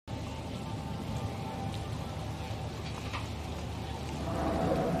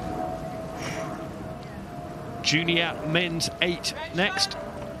junior men's 8 next,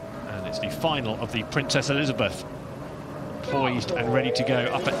 and it's the final of the Princess Elizabeth, poised and ready to go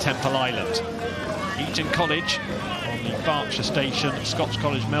up at Temple Island. Eton College on the Berkshire station, Scotch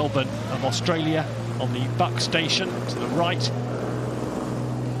College Melbourne of Australia on the Buck station to the right.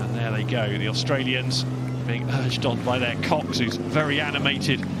 And there they go, the Australians being urged on by their Cox, who's very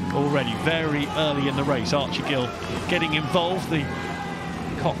animated already, very early in the race. Archie Gill getting involved, the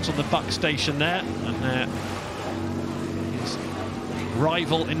Cox on the Buck station there, and his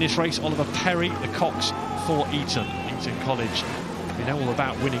rival in this race, Oliver Perry, the Cox for Eton College. We know all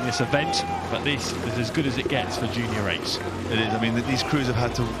about winning this event, but this is as good as it gets for junior race. It is. I mean, these crews have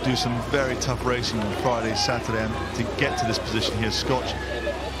had to do some very tough racing on Friday, Saturday, and to get to this position here. Scotch,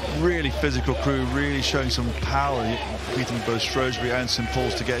 really physical crew, really showing some power, beating both Shrewsbury and St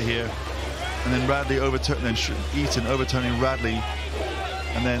Paul's to get here. And then Radley Eton overturning Radley,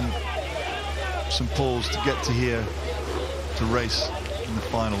 and then St Paul's to get to here to race in the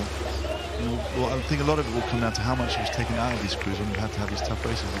final. Well, I think a lot of it will come down to how much was taken out of these crews when they had to have these tough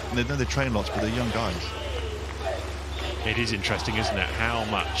races. And they know they train lots, but they're young guys. It is interesting, isn't it, how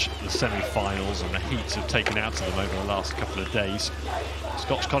much the semi-finals and the heats have taken out of them over the last couple of days.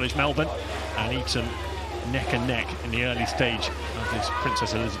 Scotch College Melbourne and Eton neck and neck in the early stage of this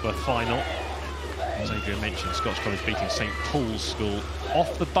Princess Elizabeth final. As Adrian mentioned, Scotch College beating St Paul's School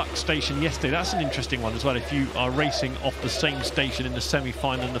off the Buck station yesterday. That's an interesting one as well. If you are racing off the same station in the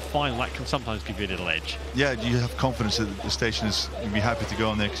semi-final and the final, that can sometimes give you a little edge. Yeah, you have confidence that the station is, you'll be happy to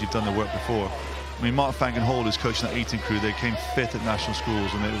go on there because you've done the work before. I mean, Mark Fangenhall is coaching that Eton crew. They came 5th at national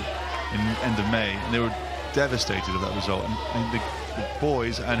schools and they were in end of May, and they were devastated at that result. And the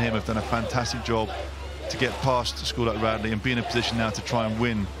boys and him have done a fantastic job to get past a school like Radley and be in a position now to try and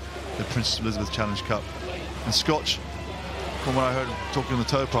win the Princess Elizabeth Challenge Cup. And Scotch, from what I heard talking on the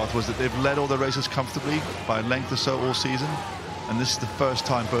towpath, was that they've led all their races comfortably by a length or so all season, and this is the first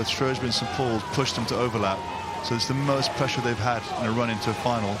time both Shrewsbury and St Paul's pushed them to overlap, so it's the most pressure they've had in a run into a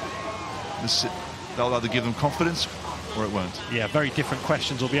final. That'll either give them confidence or it won't. Yeah, very different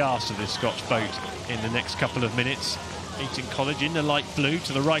questions will be asked of this Scotch boat in the next couple of minutes. Eton College in the light blue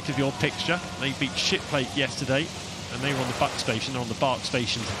to the right of your picture. They beat Shipplate yesterday, and they were on the Buck station, they're on the Berk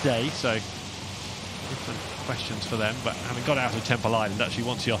station today, so different questions for them. But having got out of Temple Island, actually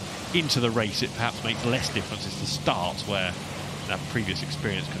once you're into the race, it perhaps makes less difference. It's the start where that previous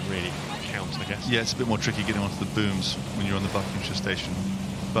experience can really count, I guess. Yeah, it's a bit more tricky getting onto the booms when you're on the Buckinghamshire station.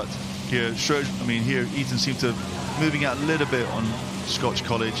 But here, here Eton seem to moving out a little bit on Scotch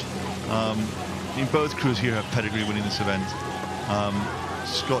College. Both crews here have pedigree winning this event.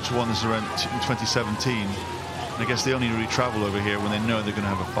 Scotch won this event in 2017. I guess they only really travel over here when they know they're going to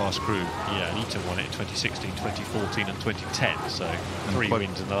have a fast crew. Yeah, and Eton won it in 2016, 2014 and 2010, so three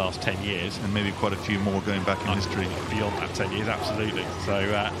wins in the last 10 years. And maybe quite a few more going back in history. Beyond that 10 years, absolutely. So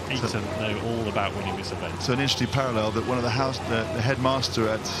Eton know all about winning this event. So an interesting parallel that one of the headmaster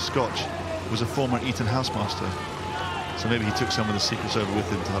at Scotch was a former Eton housemaster. So maybe he took some of the secrets over with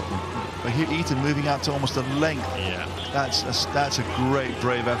him to help them. But here Eton moving out to almost a length. Yeah. That's a great,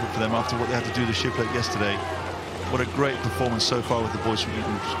 brave effort for them after what they had to do to Shipplate yesterday. What a great performance so far with the boys from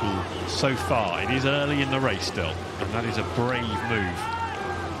Eton School. So far, it is early in the race still, and that is a brave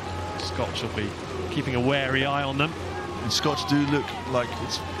move. Scotch will be keeping a wary eye on them. And Scotch do look like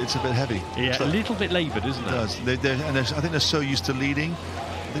it's a bit heavy. Yeah, a little bit laboured, isn't it? It does. I think they're so used to leading.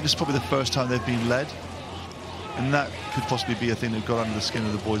 I think this is probably the first time they've been led. And that could possibly be a thing that got under the skin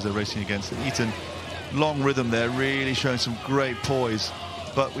of the boys they're racing against. And Eton, long rhythm there, really showing some great poise.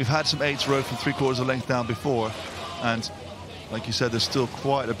 But we've had some 8s rode from 3/4 of length down before. And like you said, there's still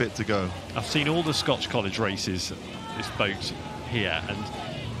quite a bit to go. I've seen all the Scotch College races, this boat here, and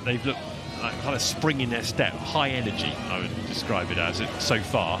they've looked like kind of spring in their step, high energy, I would describe it as so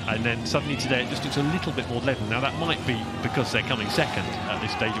far. And then suddenly today it just looks a little bit more level. Now that might be because they're coming second at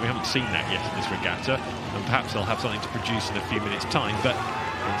this stage. We haven't seen that yet in this regatta, and perhaps they'll have something to produce in a few minutes' time. But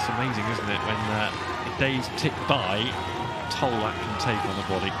it's amazing, isn't it, when the days tick by, toll that can take on the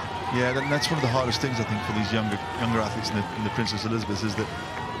body. Yeah, that's one of the hardest things, I think, for these younger athletes in the Princess Elizabeth, is that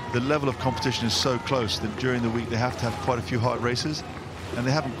the level of competition is so close that during the week they have to have quite a few hard races, and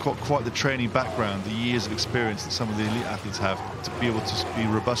they haven't got quite the training background, the years of experience that some of the elite athletes have to be able to be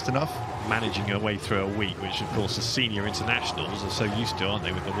robust enough. Managing their way through a week, which of course the senior internationals are so used to, aren't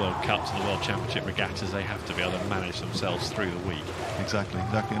they, with the World Cups and the World Championship regattas. They have to be able to manage themselves through the week. Exactly.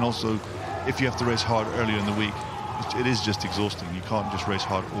 And also, if you have to race hard earlier in the week, it is just exhausting. You can't just race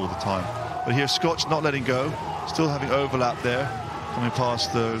hard all the time. But here Scotch not letting go, still having overlap there, coming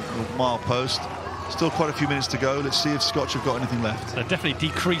past the mile post. Still quite a few minutes to go. Let's see if Scotch have got anything left. They're definitely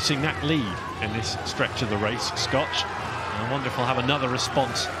decreasing that lead in this stretch of the race, Scotch. I wonder if we'll have another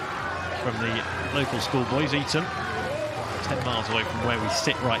response from the local schoolboys. Eton, 10 miles away from where we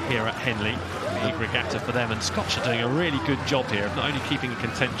sit right here at Henley. Big regatta for them, and Scotch are doing a really good job here of not only keeping in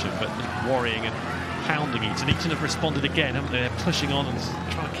contention but worrying and pounding Eton. Eton have responded again, haven't they? They're pushing on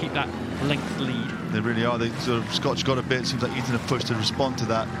and trying to keep that length lead. They really are. They sort of, Scotch got a bit. Seems like Eton have pushed to respond to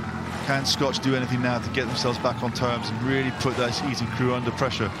that. Can Scotch do anything now to get themselves back on terms and really put that Eton crew under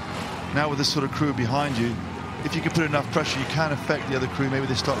pressure? Now with this sort of crew behind you, if you can put enough pressure, you can affect the other crew. Maybe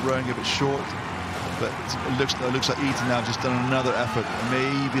they start rowing a bit short. But it looks like Eton now have just done another effort.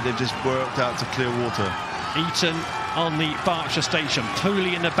 Maybe they've just worked out to clear water. Eton on the Berkshire station.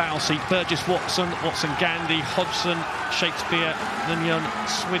 Pooley in the bow seat. Burgess Watson, Gandy, Hodgson, Shakespeare, Nunyon,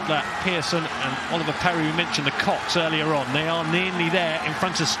 Swidler, Pearson and Oliver Perry. We mentioned the Cocks earlier on. They are nearly there in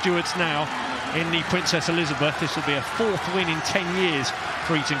front of Stewards now in the Princess Elizabeth. This will be a 4th win in 10 years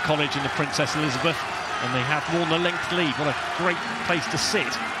for Eton College in the Princess Elizabeth. And they have won the length lead. What a great place to sit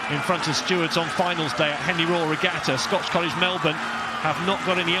in front of Stewards on finals day at Henley Royal Regatta. Scotch College Melbourne have not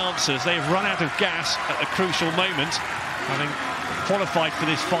got any answers. They've run out of gas at a crucial moment, having qualified for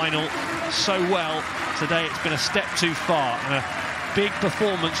this final so well. Today it's been a step too far, and a big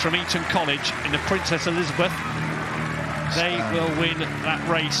performance from Eton College in the Princess Elizabeth. They will win that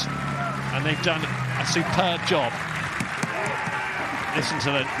race, and they've done a superb job. Listen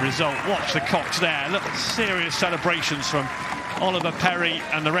to the result. Watch the Cocks there. Look, serious celebrations from Oliver Perry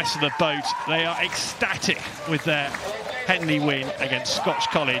and the rest of the boat. They are ecstatic with their Henley win against Scotch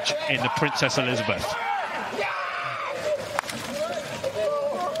College in the Princess Elizabeth.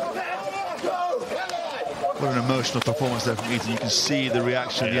 What an emotional performance there from Eton. You can see the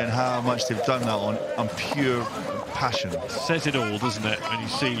reaction at the end, how much they've done that on pure passion. Says it all, doesn't it, when you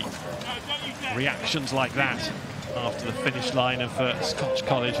see reactions like that after the finish line of Scotch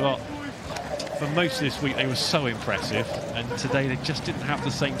College. Well, for most of this week they were so impressive, and today they just didn't have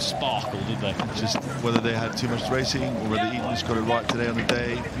the same sparkle, did they? Just whether they had too much racing or whether Eton just got it right today on the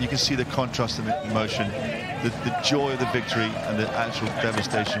day. You can see the contrast in the emotion, the joy of the victory and the actual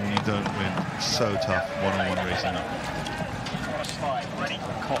devastation when you don't win. It's so tough, one-on-one racing.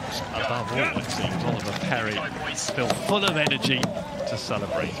 Cox above all, it seems. Oliver Perry still full of energy to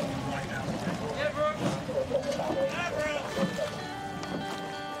celebrate.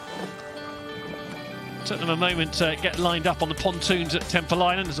 Took them a moment to get lined up on the pontoons at Temple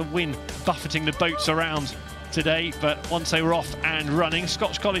Island. There's a wind buffeting the boats around today, but once they were off and running,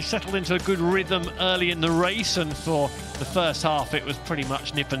 Scotch College settled into a good rhythm early in the race, and for the first half it was pretty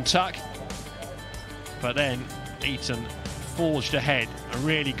much nip and tuck. But then Eton forged ahead, a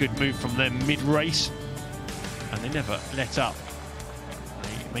really good move from them mid-race, and they never let up.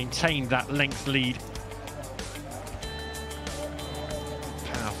 They maintained that length lead.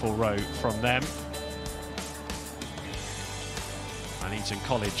 Powerful row from them. And Eton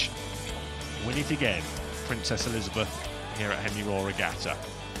College win it again. Princess Elizabeth here at Henley Royal Regatta.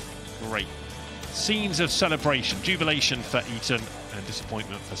 Great scenes of celebration, jubilation for Eton, and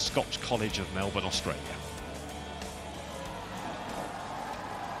disappointment for Scotch College of Melbourne, Australia.